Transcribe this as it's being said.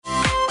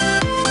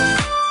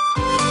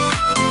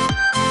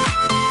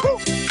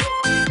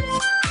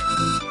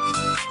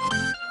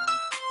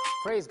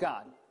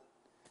God.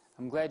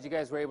 I'm glad you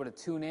guys were able to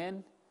tune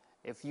in.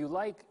 If you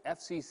like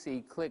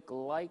FCC, click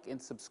like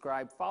and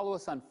subscribe. Follow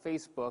us on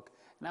Facebook.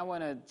 And I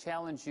want to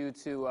challenge you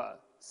to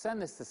send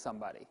this to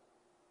somebody.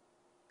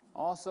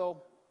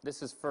 Also,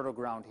 this is fertile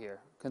ground here.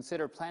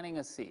 Consider planting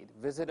a seed.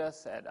 Visit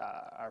us at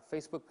our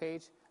Facebook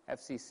page,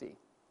 FCC.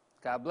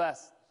 God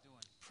bless.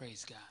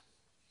 Praise God.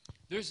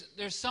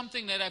 There's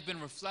something that I've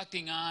been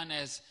reflecting on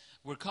as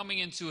we're coming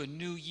into a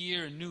new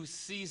year, a new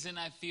season.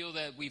 I feel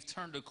that we've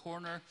turned a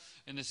corner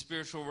in the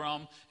spiritual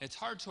realm. It's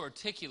hard to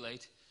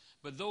articulate,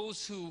 but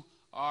those who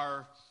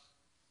are,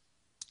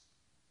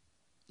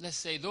 let's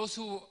say, those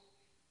who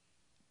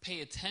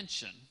pay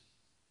attention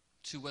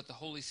to what the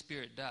Holy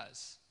Spirit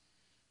does,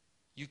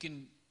 you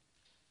can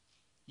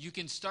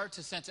start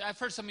to sense. I've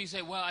heard some of you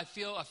say, well, I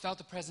felt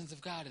the presence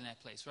of God in that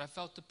place, or I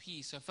felt the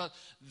peace, or I felt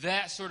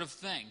that sort of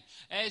thing.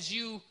 As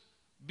you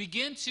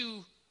begin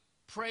to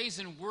praise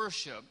and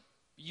worship,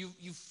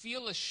 you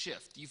feel a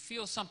shift. You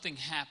feel something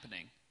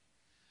happening.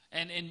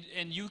 And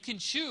you can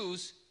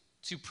choose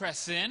to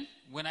press in.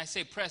 When I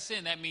say press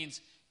in, that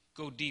means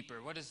go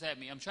deeper. What does that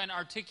mean? I'm trying to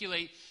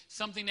articulate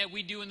something that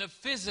we do in the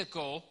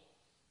physical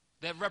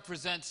that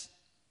represents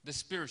the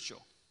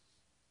spiritual.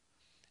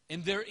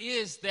 And there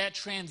is that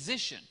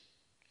transition.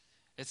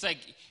 It's like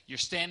you're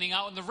standing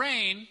out in the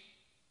rain,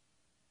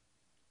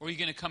 or you're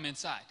going to come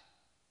inside.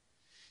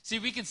 See,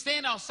 we can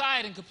stand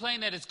outside and complain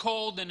that it's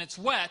cold and it's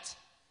wet.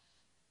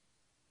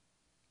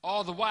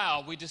 All the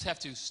while, we just have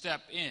to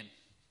step in.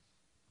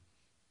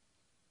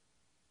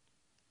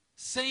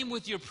 Same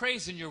with your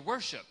praise and your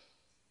worship.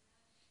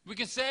 We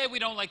can say we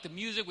don't like the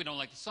music, we don't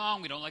like the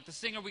song, we don't like the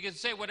singer, we can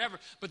say whatever.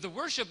 But the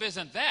worship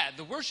isn't that.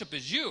 The worship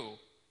is you.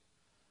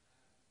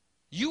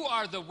 You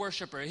are the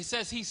worshiper. He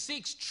says he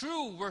seeks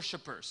true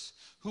worshipers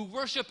who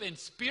worship in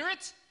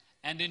spirit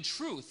and in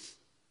truth.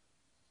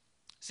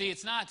 See,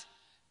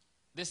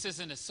 this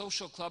isn't a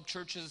social club.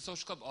 Church is a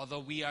social club. Although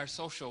we are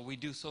social, we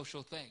do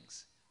social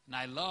things. And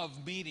I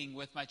love meeting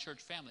with my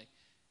church family.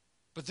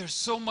 But there's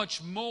so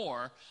much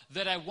more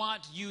that I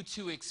want you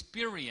to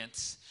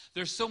experience.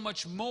 There's so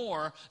much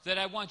more that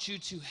I want you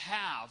to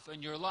have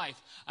in your life.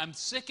 I'm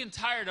sick and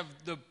tired of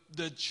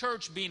the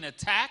church being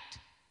attacked,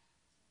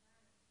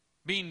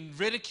 being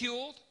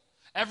ridiculed.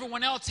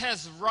 Everyone else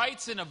has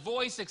rights and a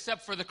voice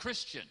except for the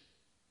Christian.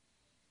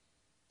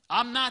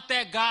 I'm not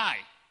that guy.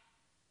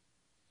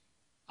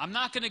 I'm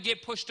not going to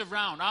get pushed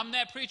around. I'm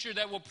that preacher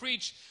that will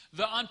preach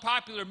the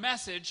unpopular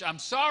message. I'm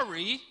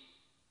sorry,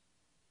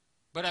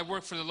 but I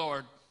work for the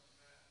Lord.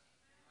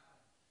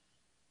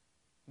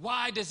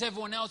 Why does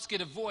everyone else get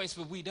a voice,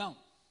 but we don't?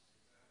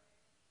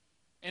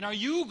 And are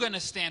you going to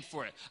stand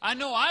for it? I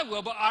know I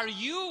will, but are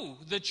you,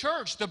 the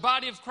church, the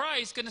body of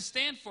Christ, going to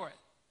stand for it?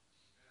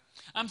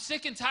 I'm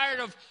sick and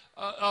tired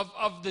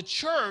of the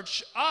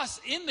church,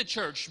 us in the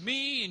church,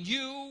 me and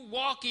you,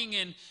 walking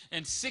in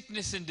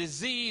sickness and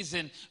disease,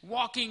 and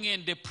walking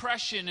in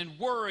depression and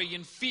worry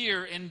and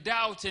fear and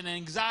doubt and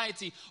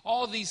anxiety,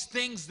 all these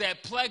things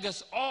that plague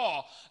us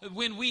all.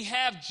 When we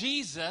have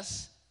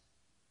Jesus,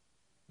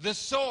 the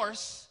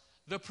source,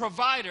 the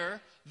provider,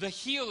 the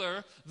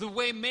healer, the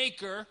way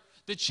maker,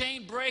 the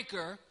chain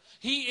breaker,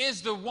 he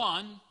is the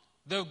one,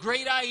 the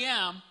great I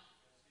am.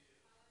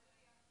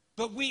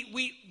 But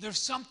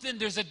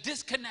there's a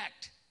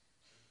disconnect.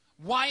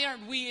 Why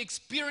aren't we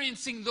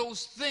experiencing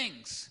those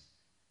things?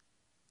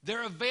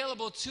 They're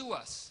available to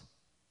us.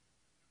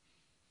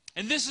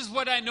 And this is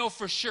what I know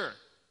for sure.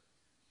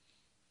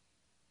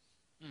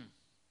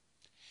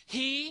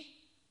 He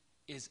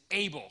is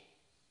able.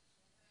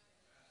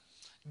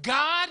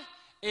 God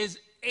is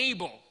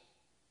able.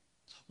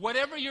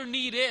 Whatever your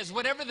need is,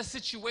 whatever the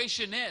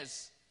situation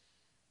is,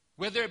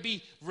 whether it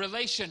be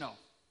relational,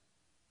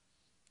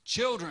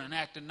 children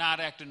not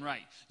acting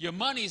right, your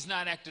money's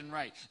not acting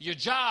right, your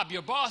job,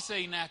 your boss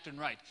ain't acting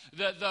right,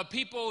 the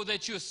people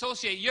that you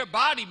associate, your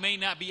body may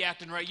not be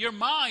acting right, your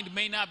mind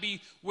may not be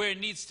where it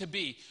needs to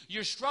be,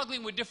 you're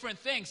struggling with different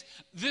things.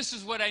 This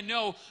is what I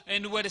know,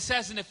 and what it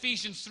says in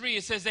Ephesians 3,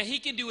 it says that he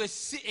can do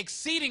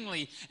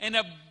exceedingly and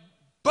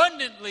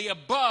abundantly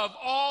above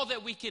all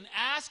that we can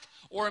ask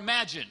or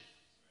imagine.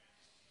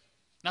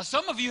 Now,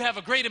 some of you have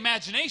a great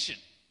imagination.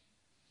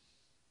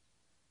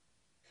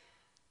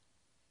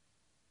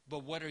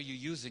 But what are you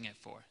using it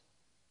for?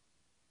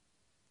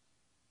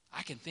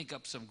 I can think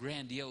up some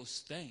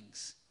grandiose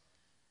things,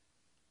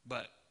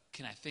 but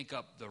can I think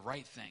up the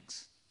right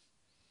things?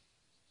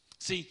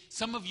 See,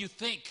 some of you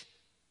think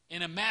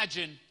and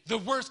imagine the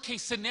worst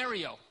case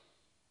scenario.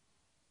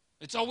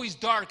 It's always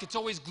dark, it's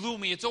always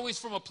gloomy, it's always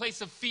from a place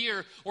of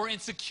fear or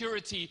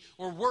insecurity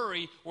or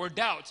worry or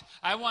doubt.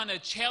 I want to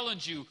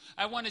challenge you.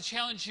 I want to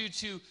challenge you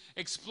to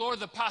explore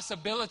the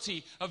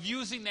possibility of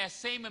using that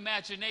same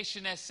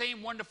imagination, that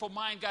same wonderful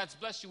mind God's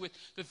blessed you with,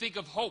 to think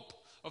of hope,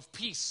 of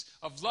peace,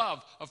 of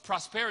love, of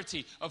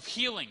prosperity, of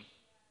healing,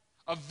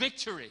 of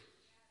victory.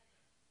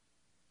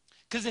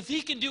 Because if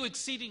he can do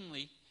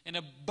exceedingly and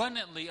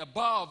abundantly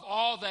above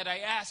all that I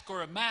ask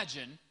or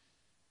imagine,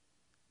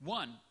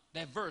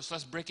 that verse,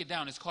 let's break it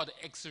down. It's called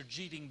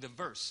exegeting the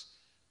verse.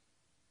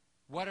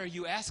 What are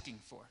you asking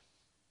for?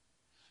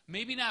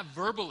 Maybe not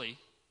verbally,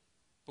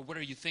 but what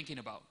are you thinking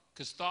about?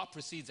 Because thought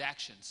precedes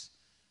actions.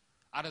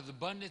 Out of the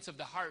abundance of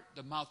the heart,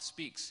 the mouth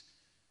speaks.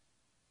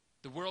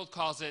 The world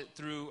calls it,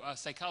 through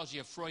psychology,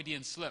 a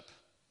Freudian slip.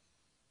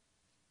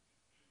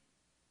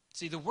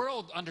 See, the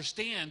world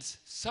understands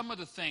some of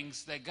the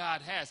things that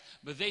God has,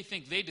 but they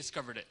think they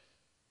discovered it.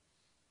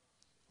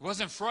 It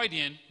wasn't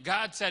Freudian.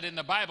 God said in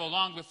the Bible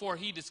long before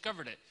he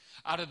discovered it.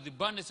 Out of the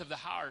abundance of the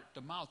heart,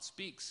 the mouth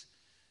speaks.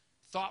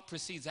 Thought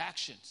precedes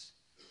actions.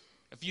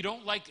 If you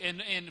don't like,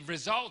 and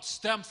results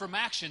stem from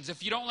actions.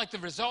 If you don't like the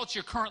results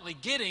you're currently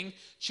getting,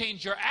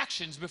 change your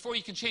actions. Before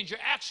you can change your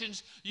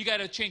actions, you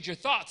got to change your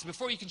thoughts.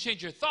 Before you can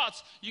change your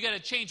thoughts, you got to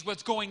change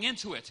what's going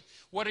into it.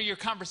 What are your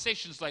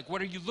conversations like?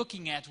 What are you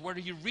looking at? What are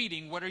you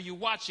reading? What are you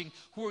watching?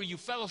 Who are you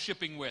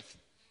fellowshipping with?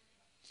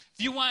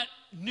 If you want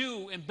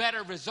new and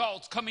better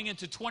results coming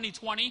into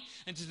 2020,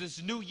 into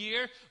this new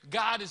year,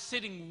 God is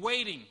sitting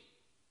waiting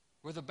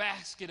with a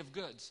basket of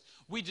goods.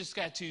 We just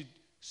got to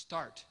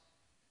start.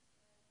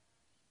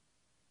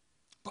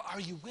 But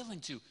are you willing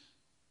to?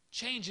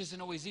 Change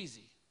isn't always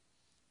easy.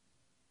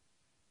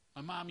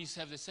 My mom used to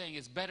have this saying,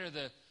 it's better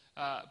the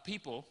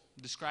people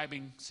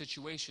describing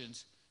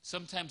situations,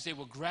 sometimes they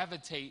will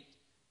gravitate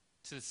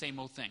to the same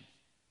old thing.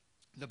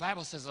 The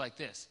Bible says it like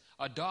this: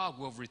 a dog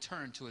will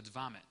return to its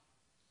vomit.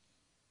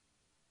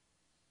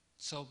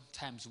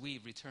 Sometimes we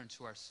return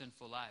to our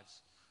sinful lives,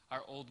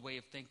 our old way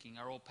of thinking,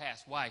 our old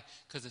past. Why?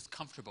 Because it's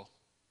comfortable.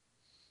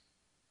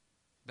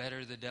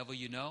 Better the devil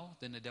you know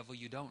than the devil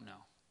you don't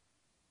know.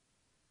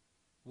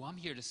 Well, I'm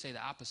here to say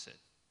the opposite.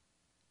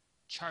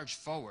 Charge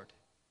forward.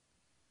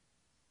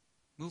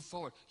 Move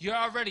forward. You're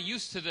already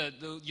used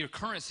to your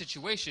current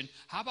situation.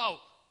 How about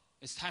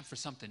it's time for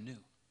something new?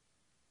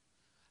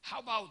 How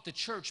about the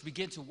church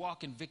begin to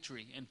walk in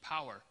victory and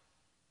power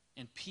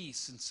and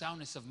peace and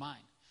soundness of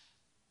mind?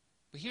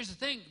 But here's the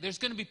thing. There's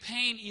going to be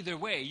pain either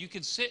way. You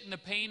can sit in the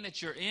pain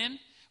that you're in,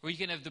 or you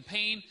can have the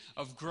pain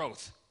of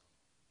growth,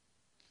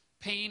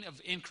 pain of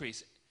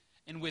increase.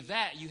 And with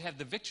that, you have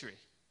the victory.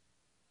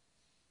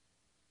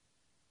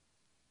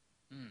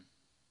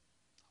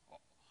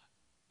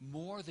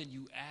 More than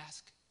you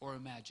ask or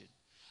imagine.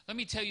 Let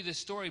me tell you this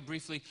story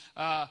briefly,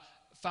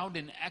 found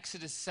in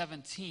Exodus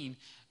 17,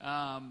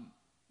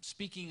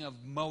 speaking of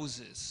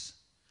Moses.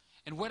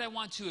 And what I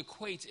want to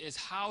equate is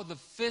how the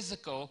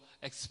physical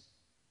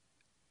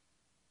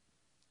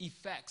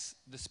affects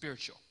the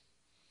spiritual.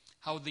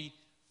 How the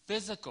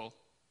physical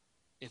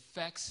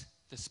affects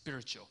the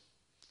spiritual.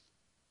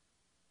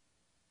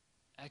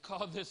 I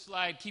call this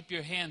slide, "Keep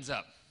Your Hands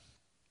Up."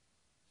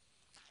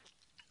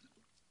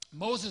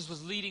 Moses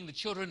was leading the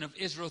children of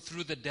Israel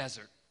through the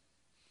desert.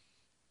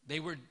 They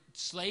were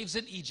slaves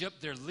in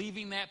Egypt. They're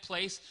leaving that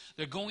place.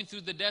 They're going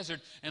through the desert.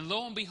 And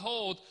lo and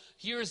behold,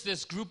 here's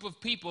this group of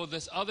people,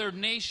 this other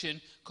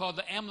nation called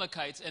the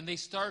Amalekites, and they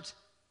start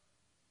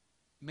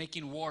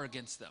making war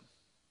against them.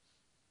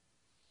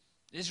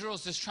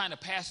 Israel's just trying to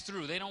pass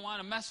through. They don't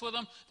want to mess with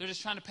them. They're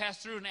just trying to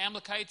pass through, and the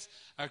Amalekites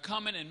are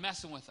coming and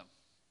messing with them.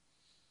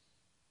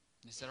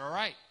 They said, all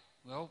right,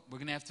 well, we're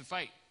going to have to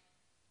fight.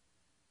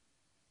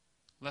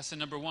 Lesson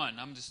number one,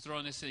 I'm just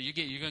throwing this in. You're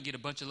going to get a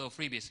bunch of little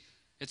freebies.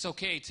 It's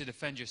okay to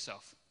defend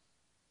yourself.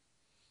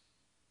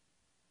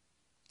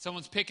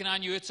 Someone's picking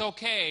on you, it's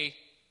okay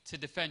to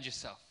defend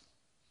yourself.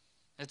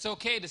 It's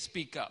okay to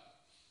speak up.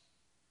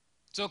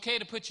 It's okay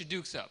to put your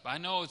dukes up. I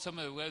know turn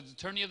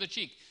the other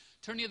cheek.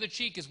 Turn the other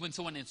cheek is when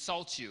someone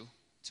insults you,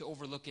 to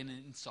overlook an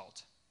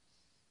insult.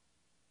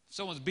 If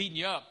someone's beating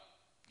you up,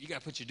 you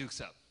got to put your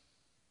dukes up.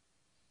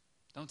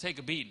 Don't take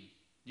a beating.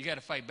 You got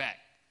to fight back.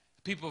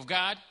 The people of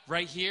God,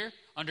 right here,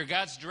 under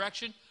God's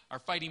direction, are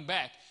fighting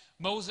back.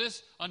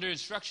 Moses, under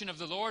instruction of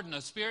the Lord and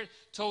the Spirit,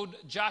 told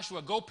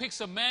Joshua, go pick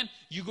some men.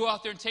 You go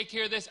out there and take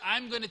care of this.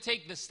 I'm going to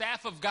take the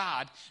staff of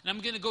God, and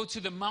I'm going to go to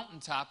the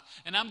mountaintop,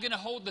 and I'm going to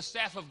hold the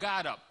staff of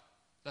God up.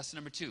 Lesson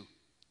number two,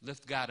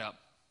 lift God up.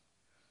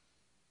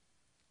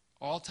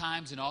 All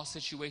times, in all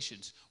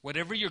situations.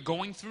 Whatever you're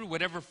going through,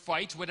 whatever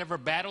fight, whatever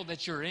battle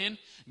that you're in,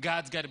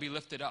 God's got to be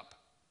lifted up.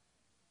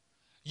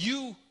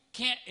 You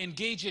can't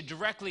engage it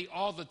directly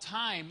all the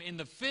time in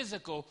the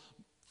physical.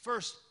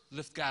 First,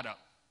 lift God up.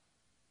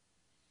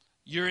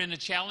 You're in a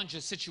challenge,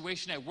 a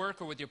situation at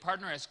work or with your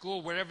partner at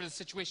school, wherever the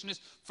situation is,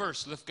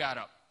 first, lift God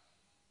up.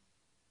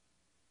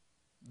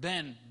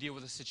 Then deal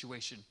with the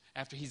situation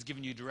after he's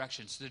given you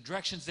directions. The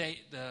directions the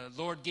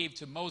Lord gave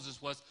to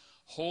Moses was,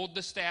 hold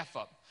the staff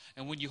up.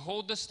 And when you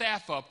hold the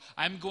staff up,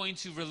 I'm going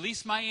to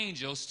release my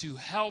angels to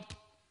help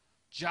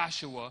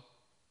Joshua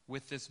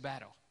with this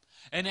battle.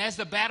 And as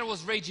the battle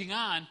was raging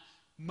on,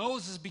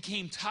 Moses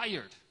became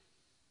tired.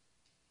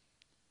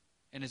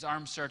 And his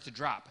arms started to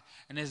drop.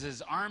 And as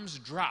his arms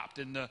dropped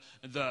and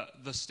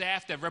the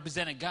staff that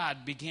represented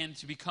God began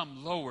to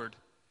become lowered,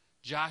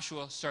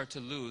 Joshua started to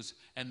lose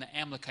and the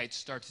Amalekites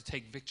started to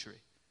take victory.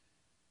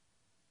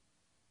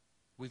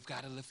 We've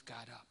got to lift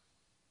God up.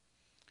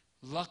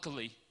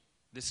 Luckily,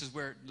 this is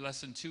where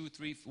lesson 2,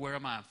 3, where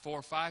am I?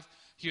 4, 5.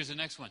 Here's the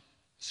next one.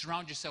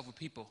 Surround yourself with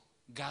people,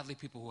 godly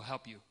people who will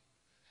help you.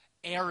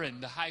 Aaron,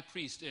 the high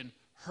priest, and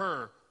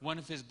one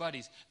of his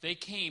buddies, they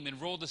came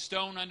and rolled a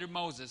stone under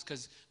Moses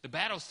because the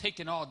battle's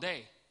taken all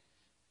day.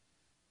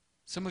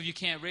 Some of you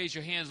can't raise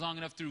your hands long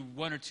enough through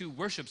one or two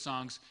worship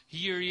songs.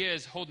 Here he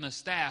is holding a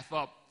staff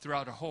up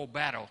throughout a whole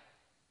battle.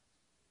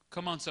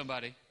 Come on,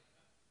 somebody.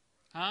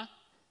 Huh?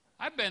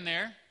 I've been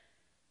there.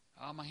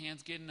 Oh, my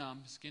hand's getting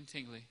numb. It's getting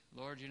tingly.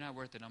 Lord, you're not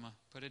worth it. I'm going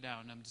to put it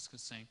down. I'm just going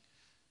to sing.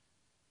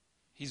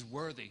 He's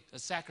worthy. A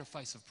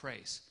sacrifice of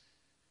praise.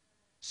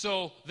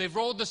 So they've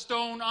rolled the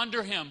stone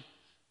under him.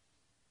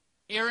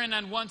 Aaron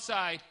on one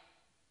side,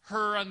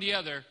 Hur on the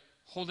other,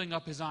 holding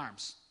up his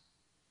arms.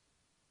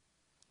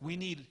 We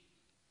need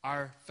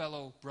our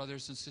fellow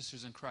brothers and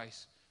sisters in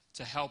Christ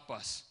to help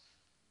us.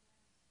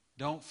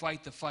 Don't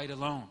fight the fight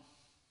alone.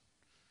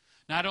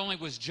 Not only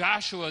was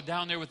Joshua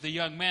down there with the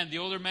young men, the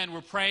older men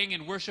were praying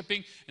and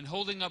worshiping and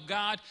holding up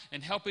God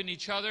and helping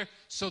each other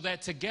so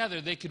that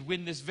together they could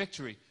win this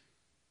victory.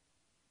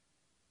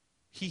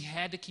 He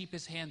had to keep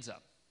his hands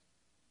up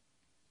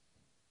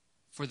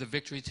for the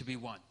victory to be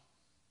won.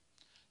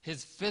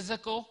 His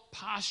physical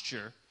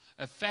posture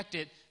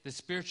affected the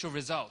spiritual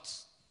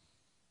results.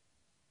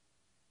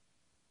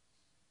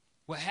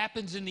 What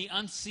happens in the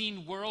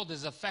unseen world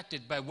is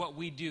affected by what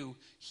we do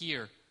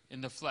here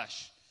in the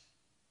flesh.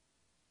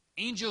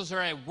 Angels are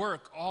at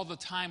work all the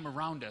time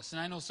around us. And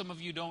I know some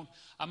of you don't.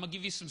 I'm going to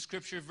give you some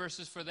scripture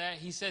verses for that.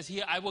 He says,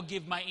 I will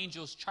give my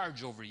angels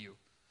charge over you.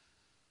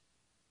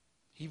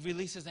 He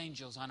releases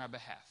angels on our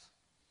behalf.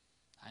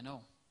 I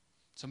know.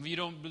 Some of you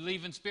don't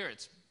believe in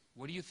spirits.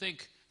 What do you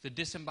think the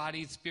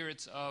disembodied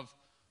spirits of...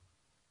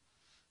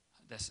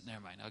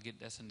 never mind.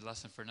 That's a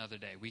lesson for another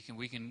day.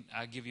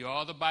 I'll give you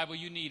all the Bible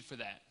you need for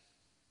that.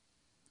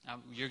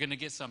 You're going to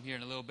get some here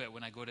in a little bit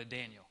when I go to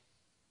Daniel.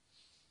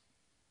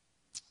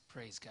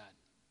 Praise God.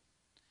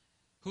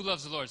 Who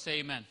loves the Lord? Say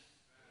amen.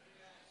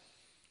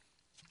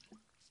 Amen.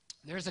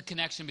 There's a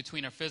connection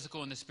between our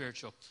physical and the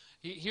spiritual.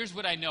 Here's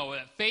what I know.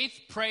 Faith,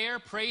 prayer,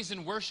 praise,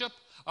 and worship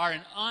are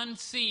an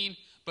unseen,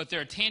 but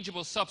they're a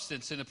tangible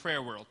substance in the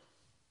prayer world.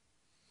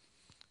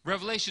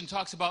 Revelation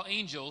talks about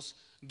angels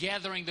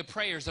gathering the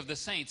prayers of the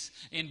saints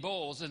in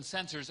bowls and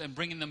censers and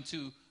bringing them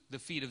to the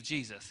feet of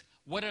Jesus.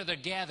 What are they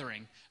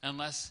gathering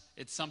unless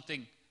it's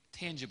something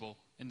tangible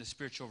in the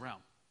spiritual realm?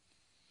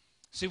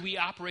 See, we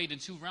operate in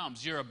two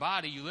realms. You're a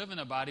body, you live in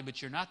a body,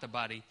 but you're not the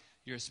body,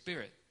 you're a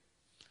spirit.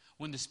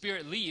 When the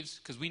spirit leaves,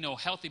 because we know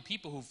healthy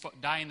people who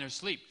die in their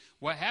sleep,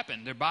 what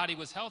happened? Their body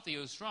was healthy, it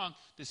was strong,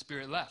 the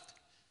spirit left.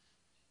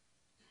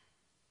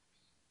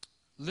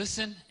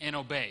 Listen and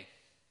obey.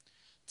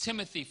 1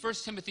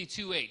 Timothy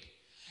 2:8.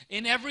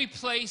 In every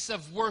place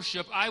of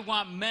worship, I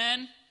want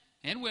men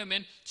and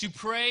women to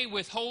pray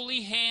with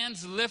holy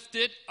hands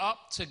lifted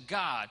up to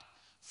God,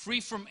 free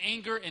from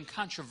anger and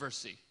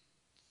controversy.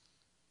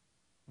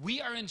 We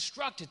are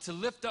instructed to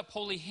lift up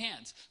holy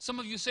hands. Some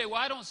of you say,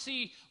 well, I don't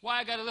see why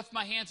I got to lift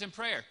my hands in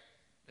prayer.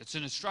 It's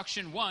an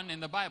instruction, 1, in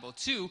the Bible.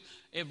 2,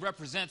 it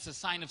represents a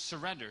sign of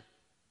surrender.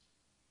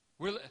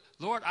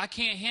 Lord, I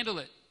can't handle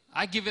it.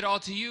 I give it all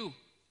to you.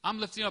 I'm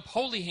lifting up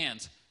holy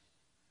hands.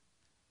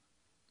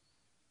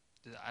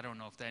 I don't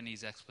know if that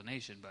needs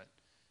explanation, but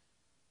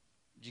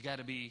you got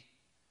to be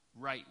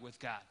right with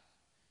God.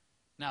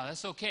 Now,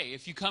 that's okay.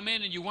 If you come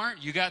in and you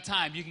weren't, you got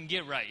time. You can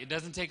get right. It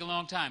doesn't take a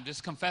long time.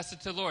 Just confess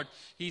it to the Lord.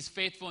 He's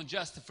faithful and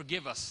just to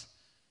forgive us.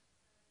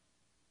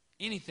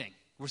 Anything.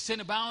 Where sin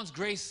abounds,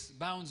 grace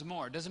abounds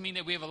more. It doesn't mean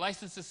that we have a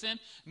license to sin.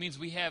 It means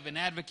we have an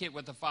advocate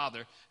with the Father,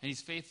 and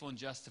He's faithful and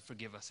just to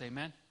forgive us.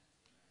 Amen?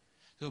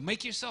 So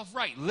make yourself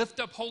right. Lift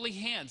up holy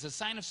hands, a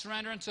sign of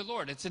surrender unto the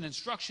Lord. It's an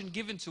instruction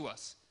given to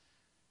us.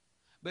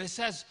 But it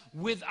says,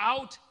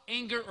 without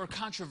anger or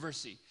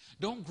controversy.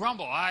 Don't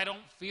grumble. I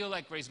don't feel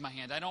like raising my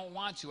hand. I don't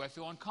want to. I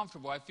feel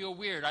uncomfortable. I feel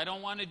weird. I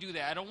don't want to do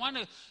that. I don't want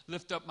to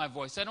lift up my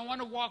voice. I don't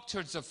want to walk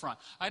towards the front.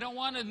 I don't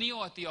want to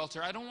kneel at the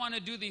altar. I don't want to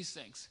do these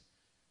things.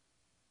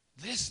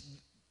 This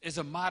is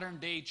a modern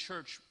day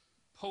church,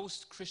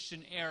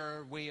 post-Christian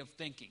era way of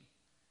thinking.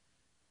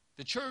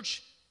 The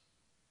church,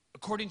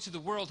 according to the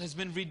world, has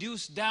been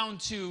reduced down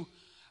to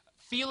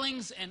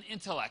feelings and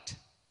intellect.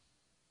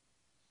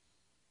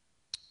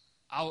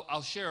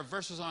 I'll share a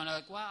verse with someone,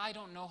 like, well, I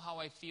don't know how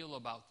I feel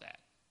about that.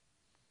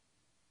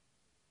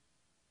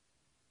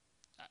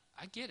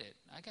 I get it.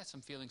 I got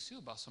some feelings too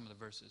about some of the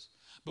verses.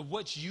 But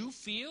what you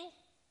feel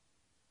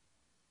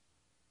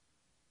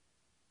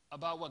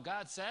about what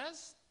God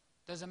says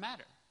doesn't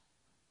matter.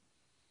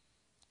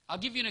 I'll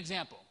give you an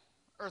example,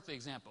 earthly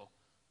example.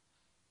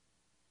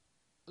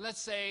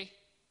 Let's say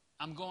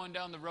I'm going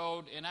down the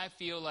road and I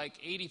feel like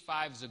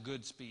 85 is a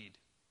good speed.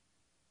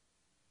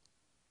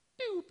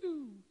 Pew,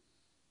 pew.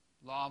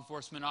 Law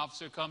enforcement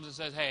officer comes and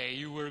says, hey,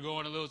 you were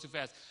going a little too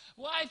fast.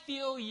 Well, I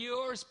feel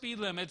your speed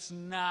limit's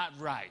not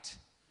right.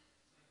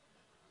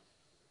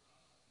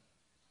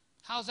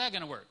 How's that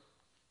going to work?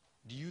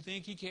 Do you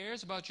think he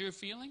cares about your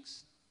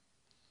feelings?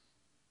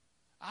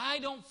 I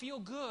don't feel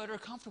good or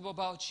comfortable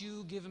about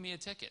you giving me a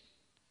ticket.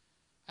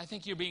 I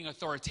think you're being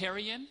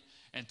authoritarian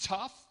and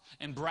tough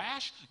and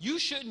brash. You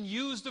shouldn't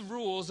use the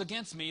rules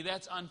against me.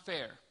 That's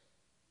unfair.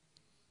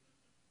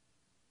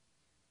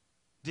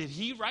 Did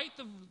he write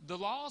the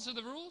laws or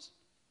the rules?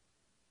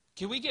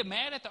 Can we get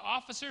mad at the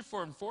officer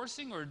for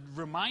enforcing or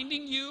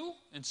reminding you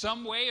in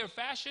some way or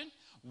fashion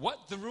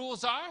what the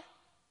rules are?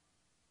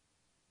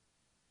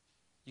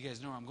 You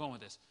guys know where I'm going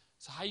with this.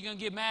 So how are you going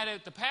to get mad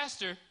at the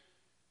pastor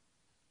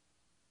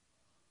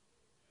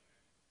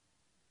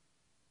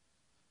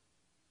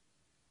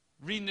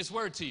reading this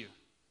word to you,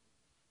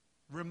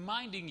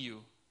 reminding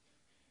you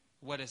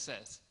what it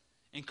says,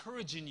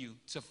 encouraging you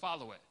to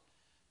follow it?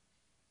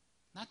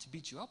 Not to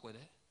beat you up with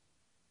it,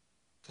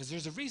 because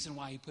there's a reason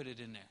why he put it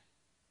in there.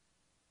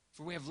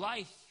 For we have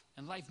life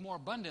and life more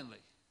abundantly.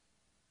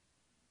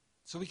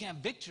 So we can have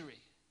victory.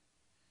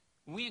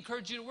 When we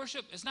encourage you to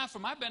worship, it's not for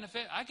my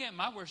benefit. I get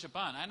my worship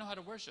on. I know how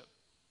to worship.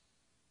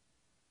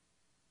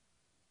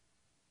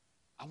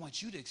 I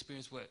want you to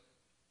experience what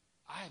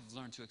I've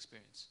learned to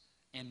experience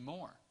and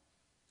more.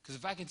 Because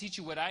if I can teach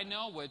you what I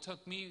know, what it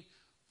took me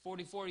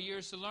 44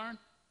 years to learn,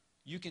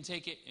 you can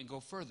take it and go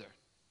further.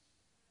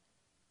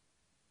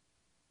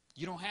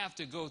 You don't have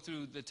to go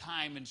through the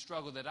time and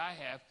struggle that I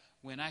have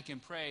when I can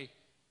pray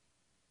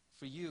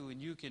for you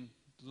and you can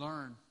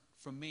learn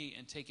from me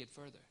and take it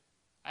further.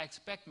 I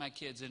expect my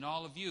kids and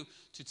all of you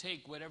to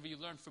take whatever you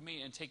learned from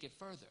me and take it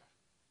further.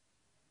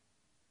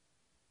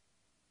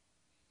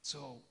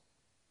 So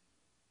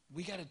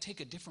we got to take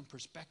a different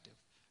perspective.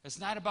 It's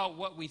not about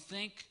what we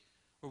think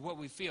or what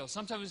we feel.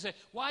 Sometimes we say,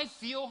 well, I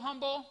feel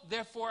humble,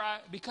 therefore,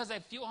 because I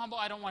feel humble,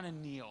 I don't want to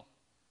kneel.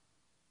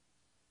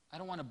 I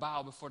don't want to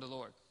bow before the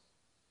Lord.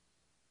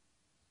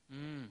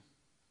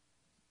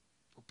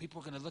 Well, people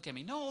are going to look at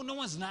me. No, no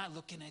one's not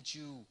looking at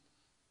you.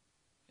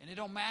 And it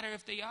don't matter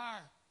if they are.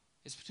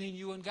 It's between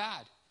you and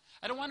God.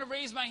 I don't want to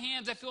raise my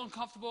hands. I feel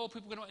uncomfortable.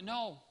 People are going to,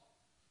 no.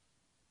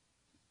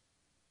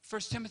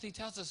 1 Timothy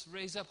tells us,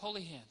 raise up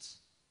holy hands.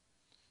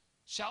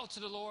 Shout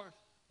to the Lord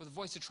with a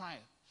voice of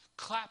triumph.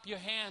 Clap your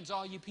hands,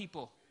 all you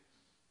people.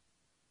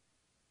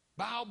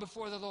 Bow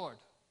before the Lord.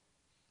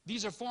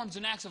 These are forms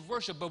and acts of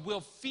worship, but we'll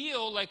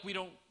feel like we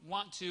don't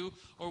want to,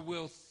 or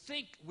we'll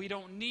think we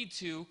don't need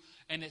to,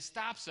 and it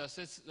stops us.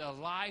 It's a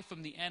lie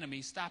from the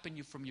enemy stopping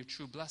you from your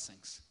true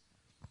blessings.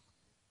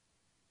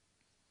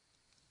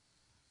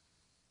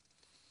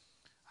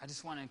 I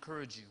just want to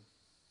encourage you.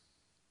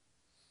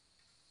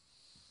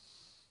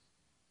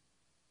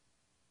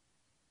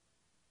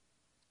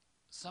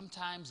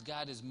 Sometimes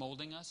God is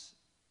molding us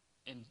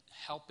and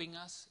helping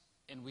us,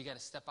 and we got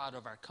to step out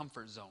of our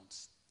comfort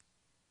zones.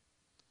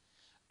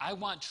 I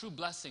want true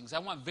blessings. I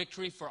want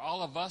victory for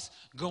all of us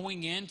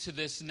going into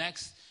this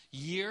next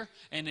year.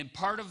 And in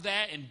part of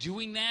that and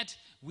doing that,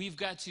 we've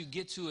got to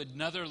get to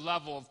another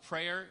level of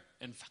prayer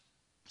and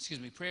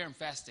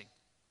fasting.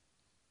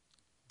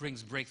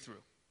 Brings breakthrough.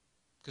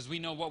 Because we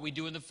know what we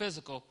do in the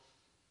physical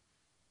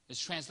is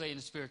translated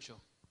into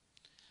spiritual.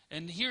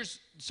 And here's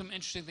some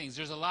interesting things.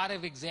 There's a lot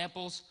of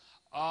examples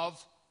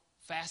of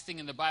fasting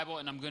in the Bible,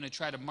 and I'm going to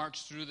try to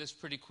march through this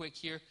pretty quick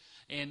here.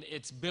 And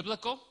it's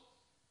biblical.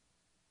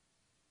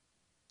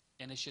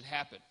 And it should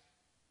happen.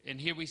 And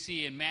here we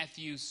see in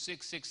Matthew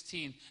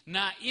 6:16,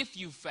 not if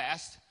you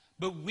fast,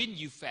 but when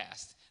you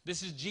fast.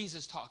 This is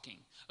Jesus talking.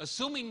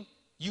 Assuming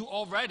you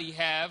already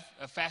have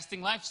a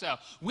fasting lifestyle.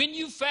 When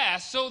you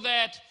fast, so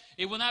that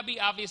it will not be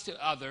obvious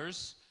to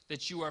others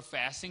that you are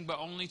fasting, but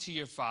only to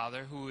your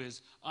Father who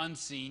is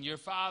unseen. Your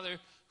Father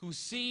who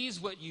sees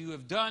what you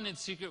have done in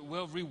secret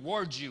will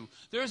reward you.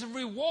 There's a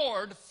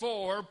reward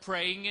for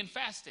praying and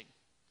fasting.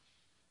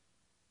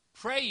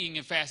 Praying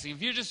and fasting.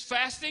 If you're just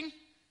fasting,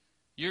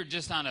 you're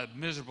just on a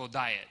miserable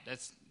diet.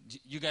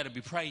 You got to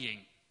be praying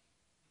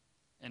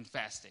and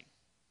fasting.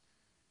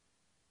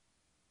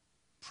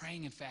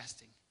 Praying and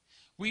fasting.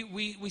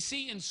 We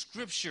see in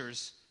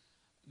scriptures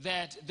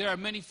that there are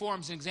many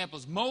forms and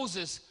examples.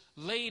 Moses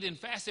laid and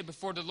fasted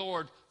before the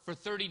Lord for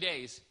 30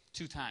 days,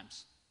 2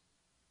 times.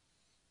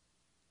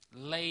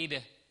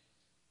 Laid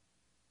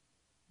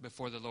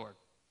before the Lord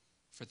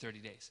for 30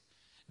 days.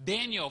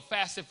 Daniel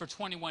fasted for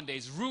 21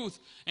 days. Ruth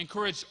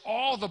encouraged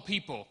all the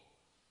people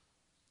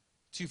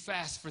to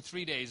fast for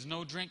 3 days,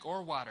 no drink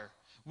or water.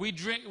 We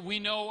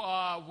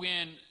know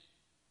when,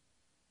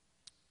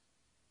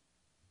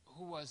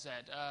 who was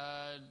that?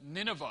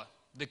 Nineveh,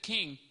 the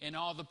king and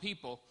all the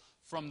people,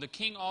 from the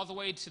king all the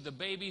way to the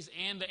babies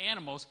and the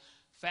animals,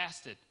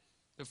 fasted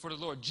before the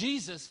Lord.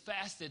 Jesus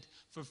fasted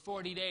for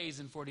 40 days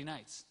and 40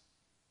 nights.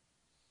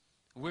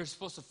 We're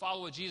supposed to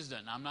follow what Jesus did.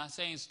 I'm not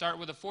saying start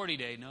with a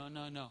 40-day. No.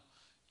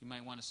 You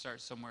might want to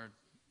start somewhere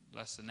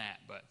less than that,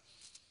 but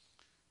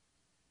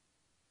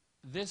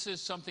this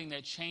is something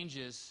that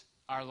changes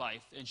our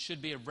life and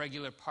should be a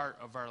regular part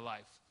of our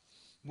life.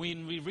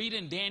 When we read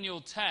in Daniel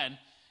 10,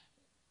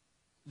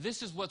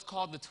 this is what's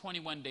called the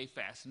 21-day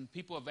fast. And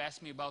people have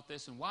asked me about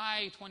this and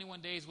why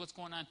 21 days, what's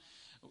going on?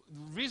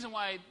 The reason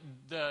why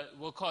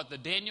we'll call it the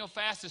Daniel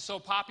fast is so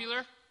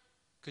popular,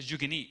 because you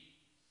can eat.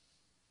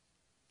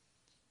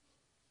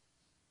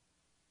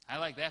 I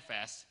like that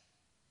fast.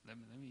 Let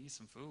me eat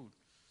some food.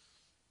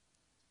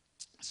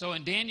 So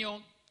in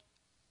Daniel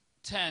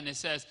 10, it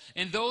says,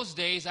 in those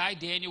days, I,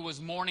 Daniel, was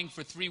mourning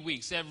for 3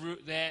 weeks.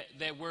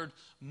 That word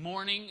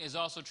mourning is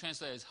also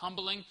translated as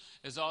humbling,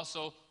 is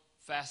also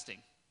fasting.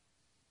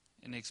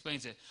 And it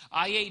explains it.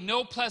 I ate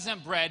no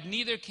pleasant bread,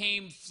 neither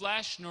came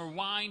flesh nor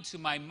wine to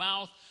my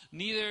mouth,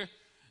 neither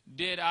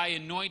did I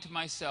anoint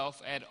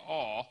myself at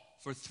all,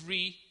 for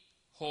 3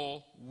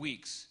 whole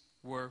weeks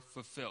were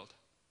fulfilled.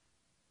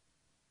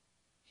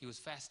 He was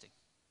fasting,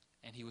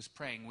 and he was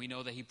praying. We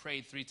know that he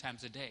prayed 3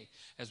 times a day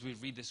as we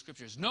read the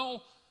scriptures.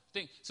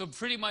 So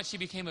pretty much he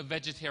became a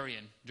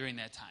vegetarian during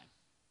that time.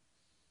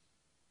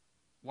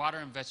 Water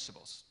and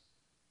vegetables.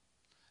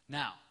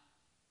 Now,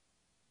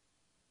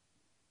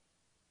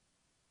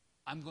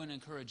 I'm going to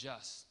encourage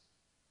us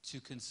to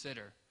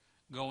consider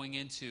going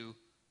into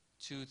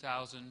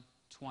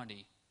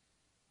 2020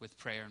 with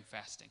prayer and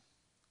fasting.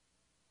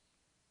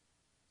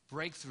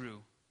 Breakthrough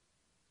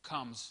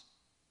comes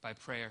by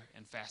prayer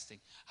and fasting.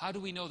 How do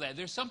we know that?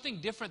 There's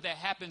something different that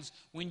happens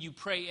when you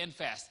pray and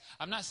fast.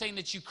 I'm not saying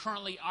that you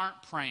currently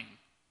aren't praying.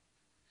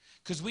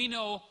 Because we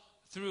know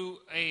through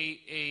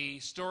a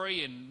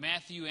story in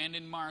Matthew and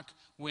in Mark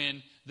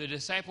when the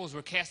disciples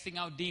were casting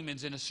out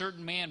demons and a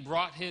certain man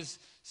brought his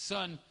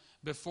son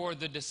before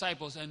the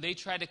disciples and they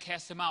tried to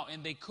cast him out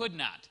and they could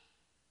not.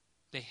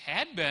 They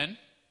had been.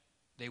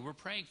 They were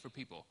praying for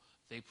people.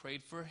 They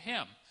prayed for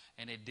him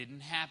and it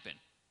didn't happen.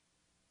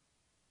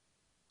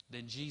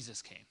 Then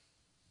Jesus came.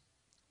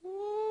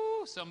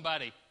 Woo,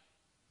 somebody.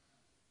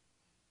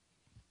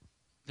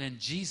 Then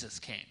Jesus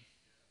came.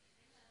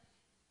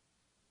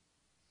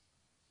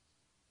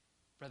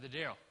 Brother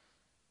Darrell.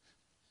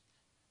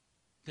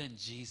 Then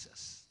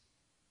Jesus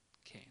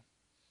came.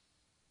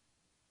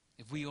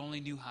 If we only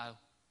knew how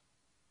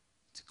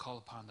to call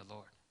upon the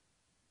Lord.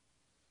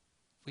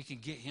 If we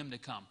could get him to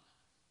come.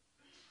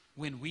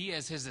 When we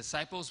as his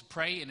disciples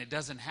pray and it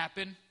doesn't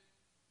happen,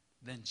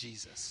 then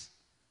Jesus.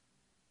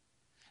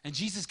 And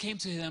Jesus came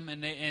to him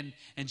and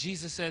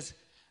Jesus says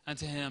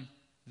unto him,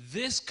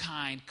 this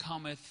kind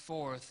cometh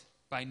forth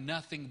by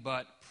nothing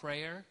but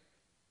prayer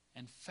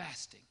and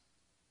fasting.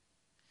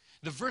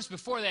 The verse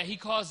before that, he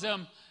calls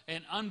them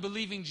an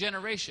unbelieving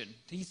generation.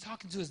 He's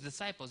talking to his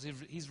disciples.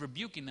 He's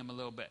rebuking them a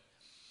little bit.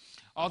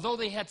 Although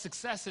they had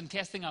success in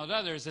casting out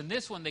others, and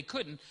this one they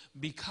couldn't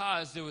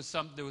because there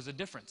was a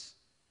difference.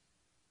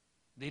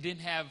 They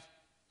didn't have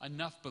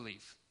enough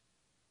belief.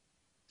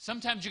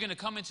 Sometimes you're going to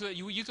come into it,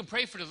 you can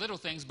pray for the little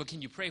things, but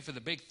can you pray for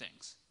the big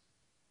things?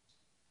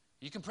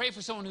 You can pray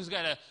for someone who's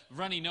got a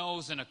runny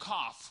nose and a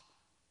cough,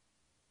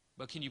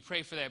 but can you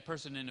pray for that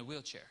person in a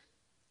wheelchair?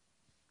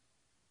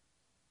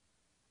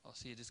 Oh,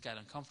 see, it just got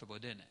uncomfortable,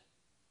 didn't it?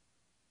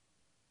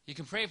 You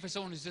can pray for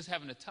someone who's just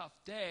having a tough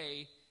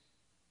day,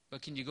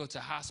 but can you go to the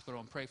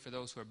hospital and pray for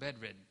those who are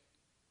bedridden?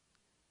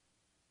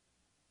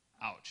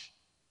 Ouch,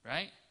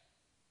 right?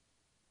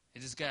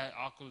 It just got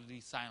awkwardly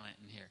silent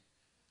in here.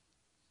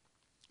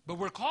 But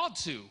we're called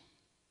to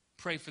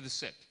pray for the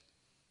sick,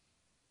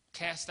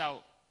 cast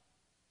out,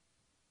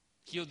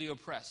 heal the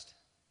oppressed.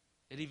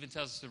 It even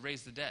tells us to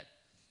raise the dead.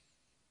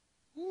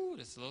 Ooh,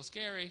 that's a little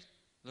scary,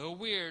 a little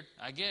weird.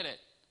 I get it.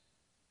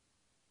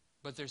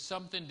 But there's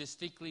something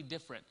distinctly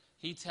different.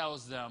 He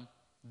tells them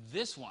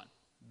this one,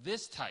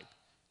 this type,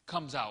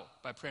 comes out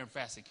by prayer and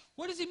fasting.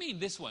 What does he mean,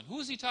 this one? Who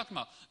is he talking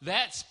about?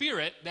 That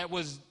spirit that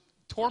was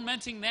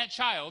tormenting that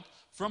child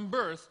from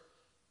birth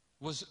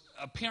was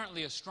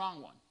apparently a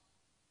strong one.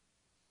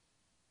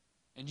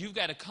 And you've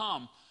got to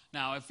come.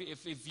 Now,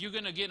 if you're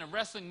going to get in a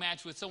wrestling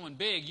match with someone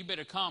big, you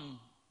better come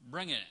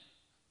bringing it.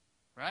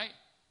 Right?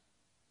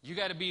 You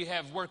got to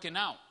have working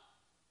out.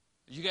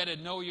 You got to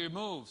know your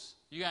moves.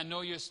 You got to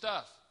know your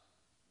stuff.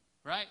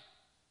 Right?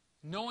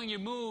 Knowing your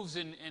moves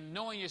and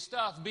knowing your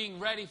stuff, being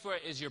ready for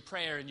it is your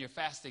prayer and your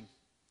fasting.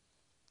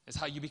 It's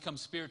how you become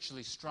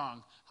spiritually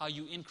strong. How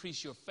you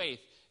increase your faith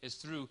is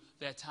through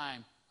that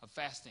time of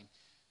fasting.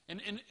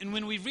 And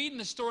when we read in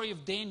the story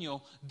of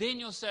Daniel,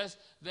 Daniel says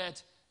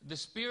that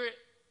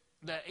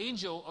the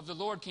angel of the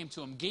Lord came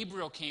to him.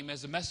 Gabriel came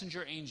as a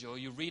messenger angel.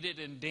 You read it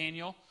in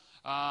Daniel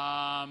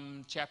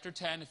chapter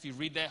 10. If you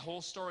read that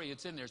whole story,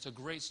 it's in there. It's a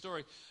great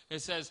story.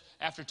 It says,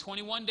 after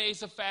 21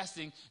 days of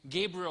fasting,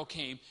 Gabriel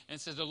came and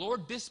says, the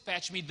Lord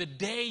dispatched me the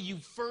day you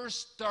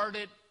first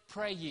started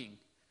praying.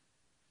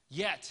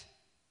 Yet,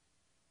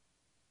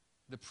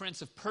 the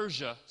prince of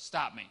Persia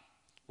stopped me.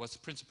 What's the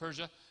prince of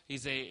Persia?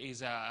 He's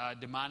a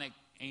demonic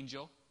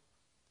angel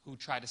who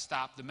tried to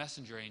stop the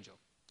messenger angel.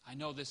 I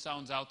know this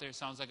sounds out there. It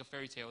sounds like a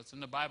fairy tale. It's in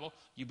the Bible.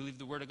 You believe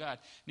the word of God.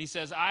 And he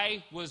says,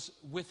 I was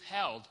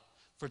withheld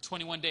for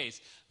 21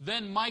 days.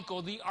 Then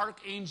Michael, the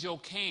archangel,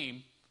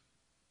 came,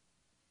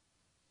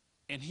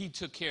 and he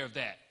took care of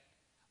that.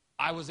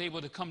 I was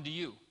able to come to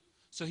you.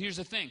 So here's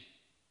the thing.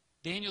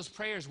 Daniel's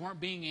prayers weren't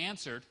being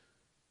answered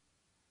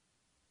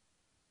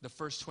the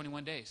first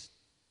 21 days.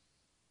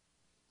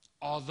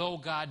 Although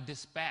God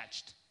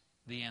dispatched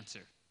the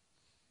answer.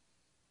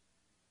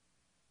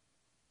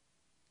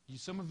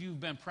 Some of you have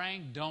been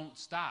praying, don't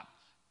stop.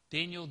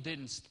 Daniel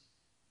didn't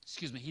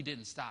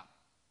stop.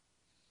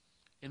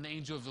 And the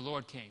angel of the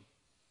Lord came,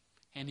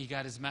 and he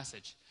got his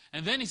message.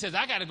 And then he says,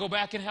 I got to go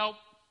back and help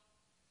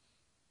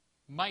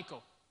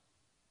Michael.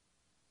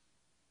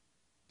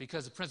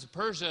 Because the prince of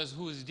Persia is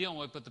who he's dealing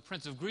with, but the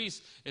prince of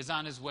Greece is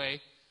on his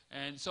way.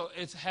 And so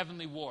it's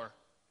heavenly war,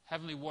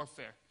 heavenly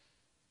warfare.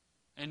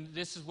 And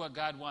this is what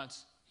God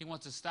wants. He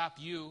wants to stop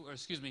you,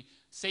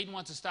 Satan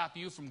wants to stop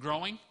you from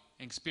growing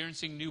and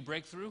experiencing new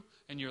breakthrough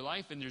in your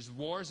life. And there's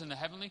wars in the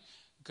heavenly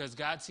because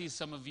God sees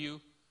some of you,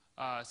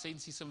 Satan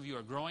sees some of you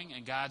are growing,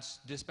 and God's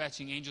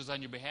dispatching angels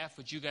on your behalf,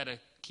 but you got to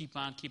keep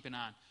on keeping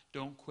on.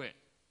 Don't quit.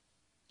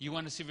 You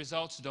want to see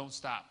results? Don't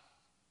stop.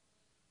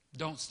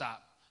 Don't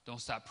stop. Don't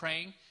stop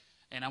praying.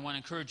 And I want to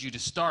encourage you to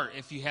start,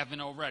 if you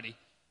haven't already,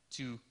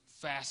 to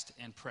fast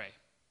and pray.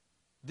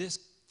 This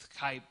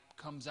type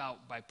comes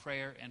out by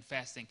prayer and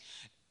fasting.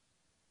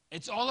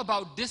 It's all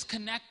about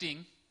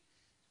disconnecting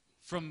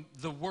from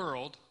the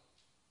world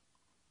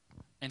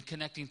and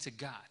connecting to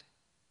God.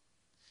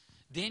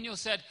 Daniel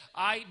said,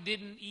 I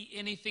didn't eat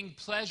anything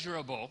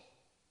pleasurable.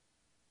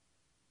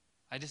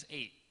 I just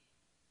ate.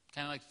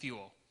 Kind of like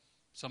fuel.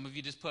 Some of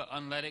you just put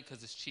unleaded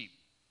because it's cheap.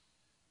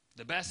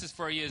 The best is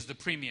for you is the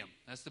premium.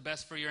 That's the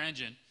best for your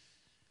engine.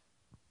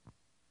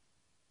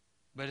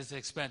 But it's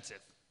expensive.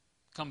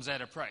 Comes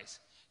at a price.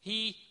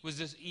 He was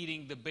just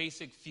eating the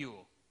basic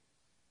fuel.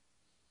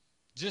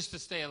 Just to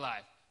stay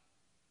alive.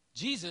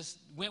 Jesus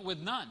went with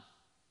none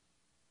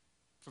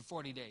for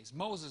 40 days.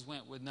 Moses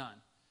went with none.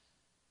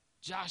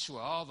 Joshua,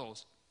 all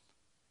those.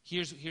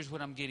 Here's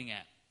what I'm getting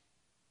at.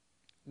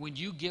 When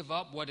you give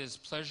up what is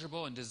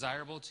pleasurable and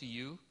desirable to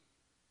you,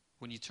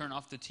 when you turn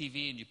off the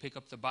TV and you pick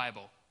up the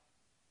Bible,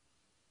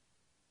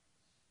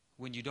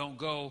 when you don't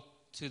go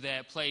to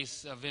that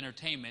place of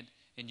entertainment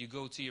and you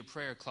go to your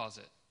prayer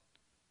closet,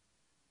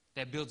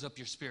 that builds up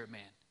your spirit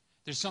man.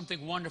 There's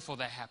something wonderful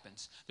that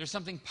happens. There's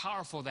something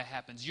powerful that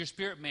happens. Your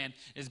spirit man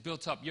is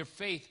built up. Your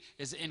faith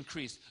is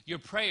increased. Your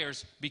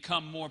prayers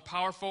become more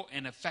powerful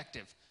and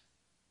effective.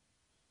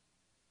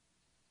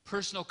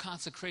 Personal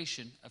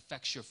consecration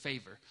affects your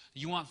favor.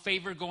 You want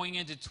favor going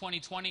into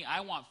 2020?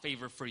 I want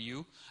favor for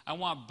you. I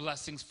want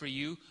blessings for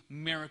you,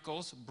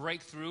 miracles,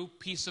 breakthrough,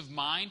 peace of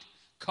mind,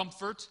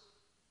 comfort,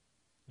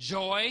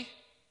 joy.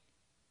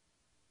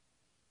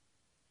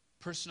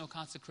 Personal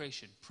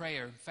consecration,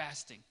 prayer,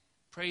 fasting,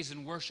 praise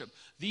and worship.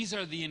 These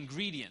are the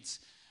ingredients.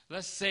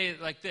 Let's say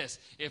it like this.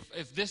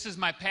 If this is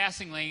my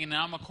passing lane and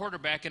I'm a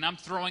quarterback and I'm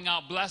throwing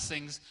out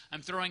blessings,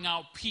 I'm throwing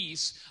out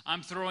peace,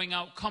 I'm throwing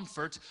out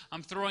comfort,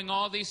 I'm throwing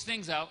all these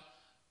things out,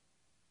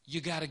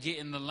 you got to get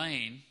in the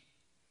lane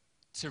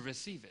to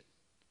receive it.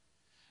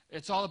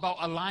 It's all about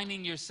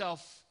aligning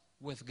yourself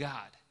with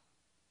God.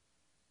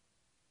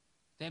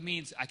 That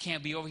means I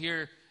can't be over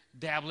here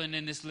dabbling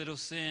in this little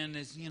sin.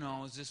 Is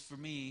this for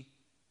me?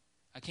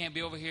 I can't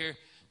be over here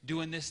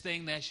doing this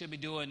thing that I should be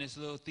doing, this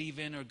little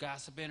thieving or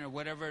gossiping or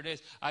whatever it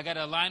is. I got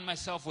to align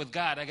myself with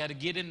God. I got to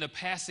get in the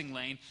passing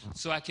lane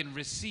so I can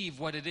receive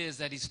what it is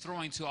that he's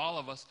throwing to all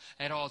of us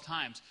at all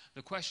times.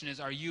 The question is,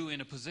 are you in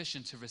a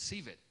position to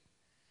receive it?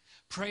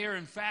 Prayer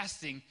and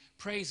fasting,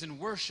 praise and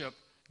worship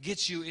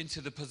gets you into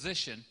the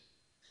position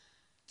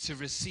to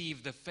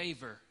receive the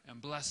favor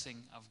and blessing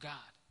of God.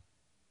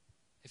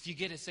 If you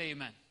get it, say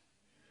amen.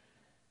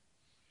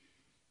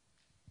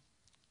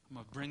 I'm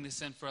going to bring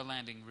this in for a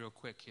landing real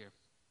quick here.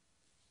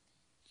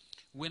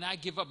 When I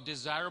give up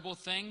desirable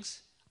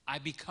things, I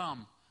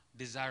become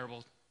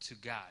desirable to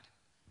God.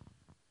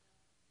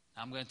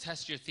 I'm going to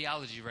test your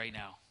theology right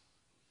now.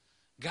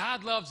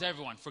 God loves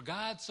everyone, for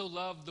God so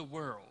loved the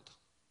world.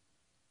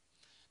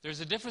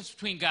 There's a difference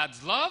between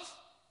God's love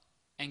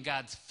and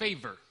God's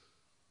favor.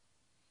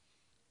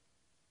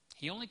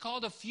 He only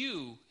called a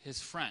few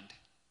his friend.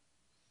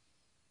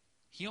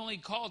 He only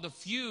called a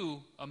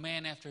few a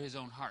man after his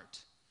own heart,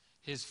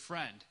 his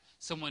friend,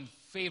 someone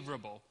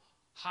favorable,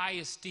 high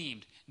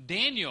esteemed.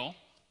 Daniel,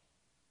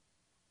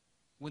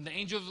 when the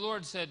angel of the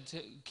Lord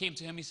came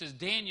to him, he says,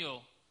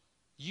 Daniel,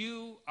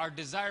 you are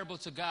desirable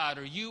to God,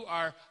 or you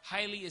are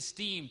highly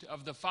esteemed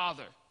of the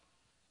Father.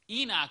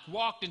 Enoch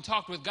walked and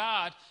talked with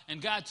God,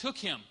 and God took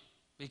him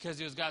because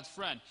he was God's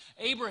friend.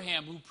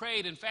 Abraham, who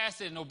prayed and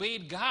fasted and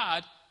obeyed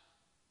God,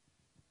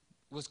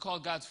 was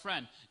called God's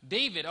friend.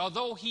 David,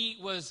 although he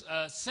was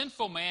a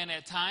sinful man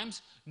at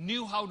times,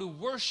 knew how to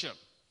worship,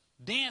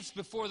 dance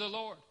before the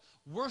Lord,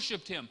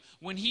 worshiped him.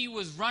 When he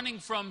was running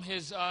from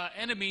his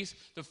enemies,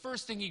 the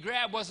first thing he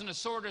grabbed wasn't a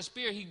sword or a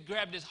spear. He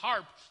grabbed his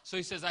harp. So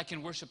he says, I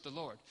can worship the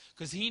Lord.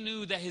 Because he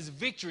knew that his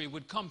victory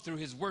would come through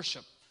his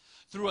worship,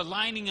 through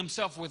aligning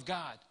himself with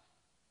God.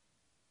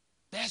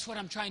 That's what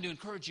I'm trying to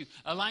encourage you.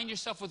 Align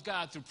yourself with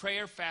God through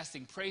prayer,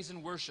 fasting, praise,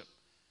 and worship.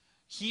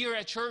 Here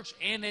at church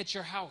and at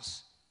your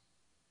house.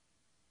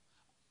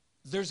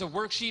 There's a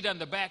worksheet on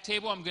the back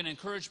table I'm going to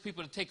encourage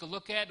people to take a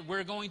look at.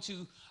 We're going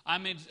to,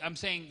 I'm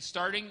saying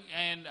starting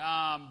in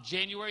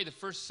January, the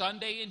first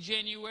Sunday in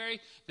January,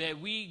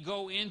 that we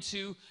go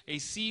into a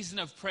season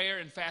of prayer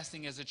and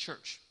fasting as a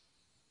church.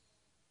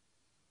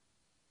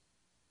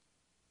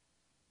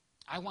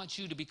 I want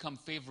you to become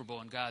favorable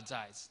in God's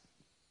eyes.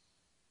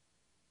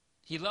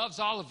 He loves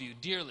all of you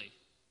dearly.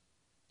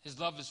 His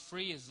love is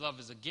free. His love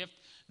is a gift.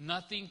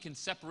 Nothing can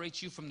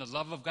separate you from the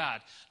love of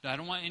God. Now, I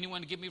don't want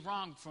anyone to get me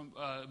wrong,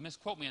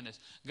 misquote me on this.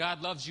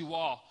 God loves you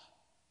all.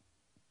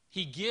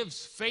 He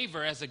gives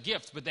favor as a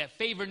gift, but that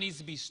favor needs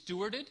to be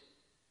stewarded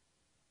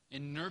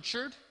and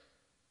nurtured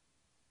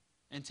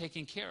and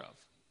taken care of.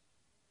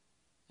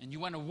 And you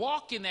want to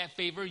walk in that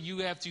favor, you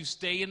have to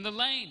stay in the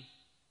lane.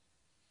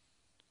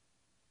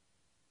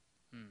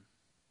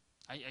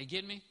 Are you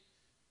getting me?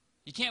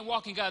 You can't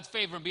walk in God's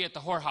favor and be at the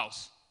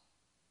whorehouse.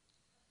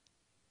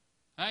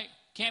 Right?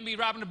 Can't be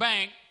robbing the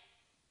bank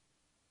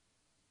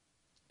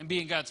and be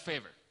in God's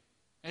favor.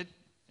 It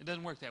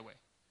doesn't work that way.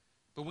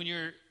 But when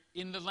you're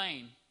in the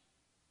lane,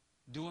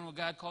 doing what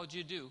God called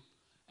you to do,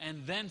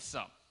 and then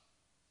some.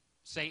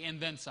 Say, and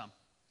then some.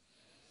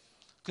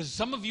 Because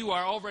some of you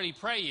are already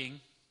praying,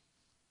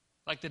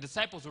 like the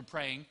disciples were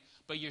praying,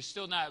 but you're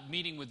still not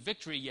meeting with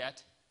victory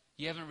yet.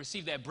 You haven't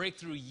received that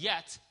breakthrough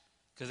yet,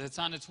 because it's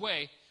on its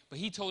way. But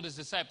he told his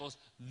disciples,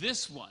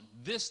 this one,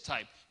 this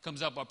type,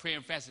 comes up by prayer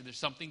and fasting. There's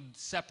something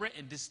separate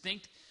and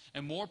distinct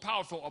and more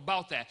powerful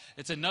about that.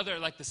 It's another,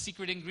 like the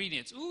secret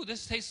ingredients. Ooh,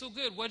 this tastes so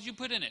good. What did you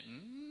put in it?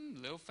 A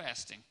little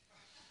fasting.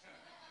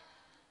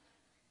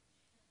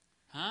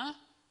 Huh?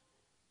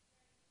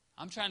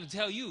 I'm trying to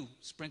tell you,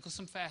 sprinkle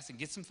some fasting.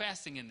 Get some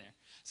fasting in there.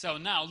 So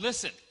now,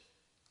 listen.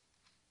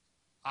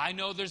 I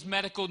know there's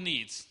medical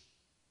needs.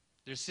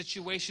 There's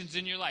situations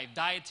in your life,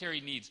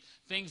 dietary needs,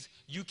 things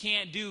you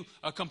can't do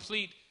a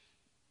complete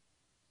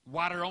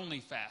water-only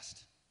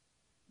fast.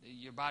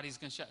 Your body's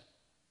going to shut.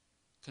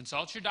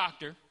 Consult your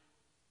doctor.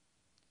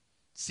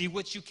 See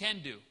what you can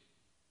do.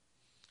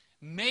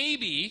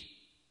 Maybe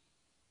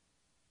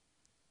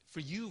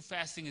for you,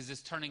 fasting is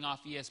just turning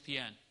off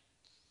ESPN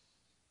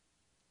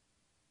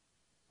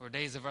or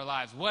Days of Our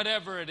Lives,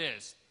 whatever it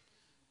is.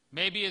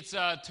 Maybe it's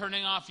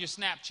turning off your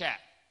Snapchat.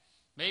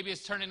 Maybe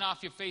it's turning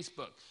off your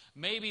Facebook.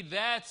 Maybe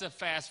that's a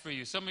fast for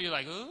you. Some of you are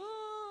like,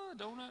 oh,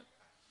 donut.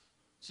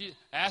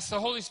 Ask the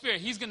Holy Spirit.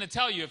 He's going to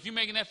tell you. If you're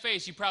making that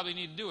face, you probably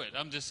need to do it.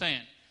 I'm just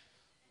saying.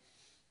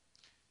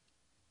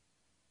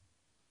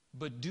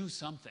 But do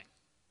something.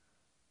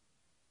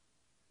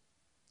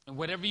 And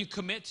whatever you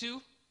commit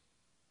to,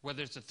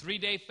 whether it's a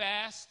 3-day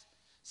fast,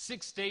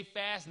 6-day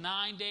fast,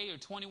 9-day, or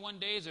 21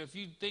 days, or if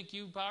you think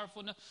you're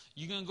powerful enough,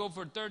 you're going to go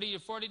for 30 or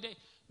 40 days.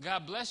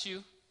 God bless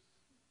you.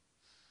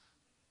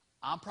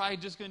 I'm probably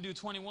just going to do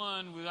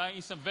 21 where I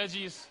eat some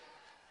veggies.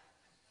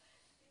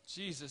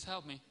 Jesus,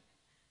 help me.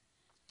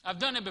 I've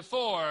done it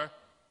before.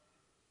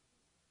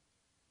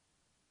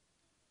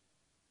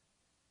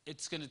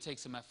 It's going to take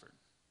some effort.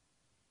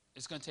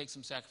 It's going to take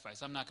some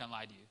sacrifice. I'm not going to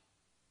lie to you.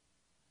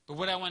 But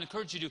what I want to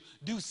encourage you to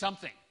do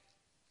something.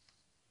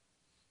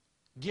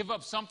 Give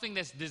up something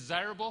that's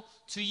desirable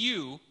to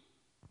you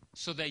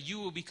so that you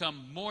will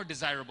become more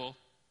desirable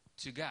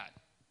to God.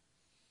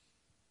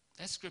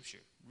 That's scripture.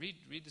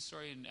 Read the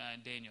story in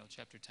Daniel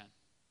chapter 10.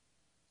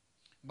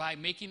 By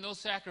making those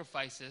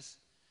sacrifices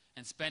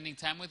and spending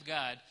time with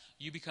God,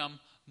 you become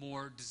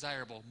more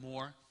desirable,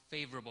 more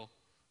favorable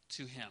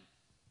to Him.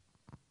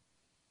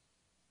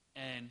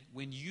 And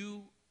when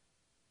you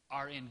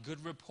are in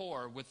good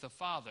rapport with the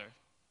Father,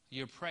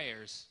 your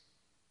prayers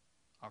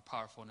are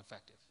powerful and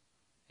effective.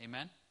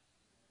 Amen?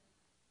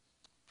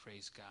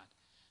 Praise God.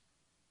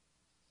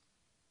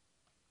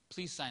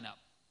 Please sign up.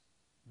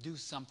 Do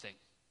something.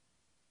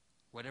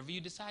 Whatever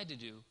you decide to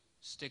do,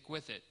 stick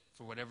with it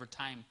for whatever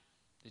time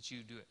that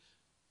you do it.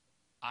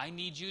 I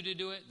need you to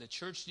do it. The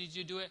church needs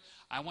you to do it.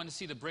 I want to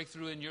see the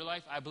breakthrough in your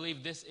life. I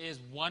believe this is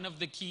one of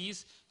the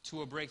keys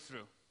to a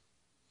breakthrough.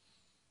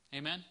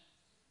 Amen?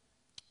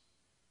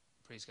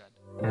 Praise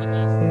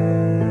God.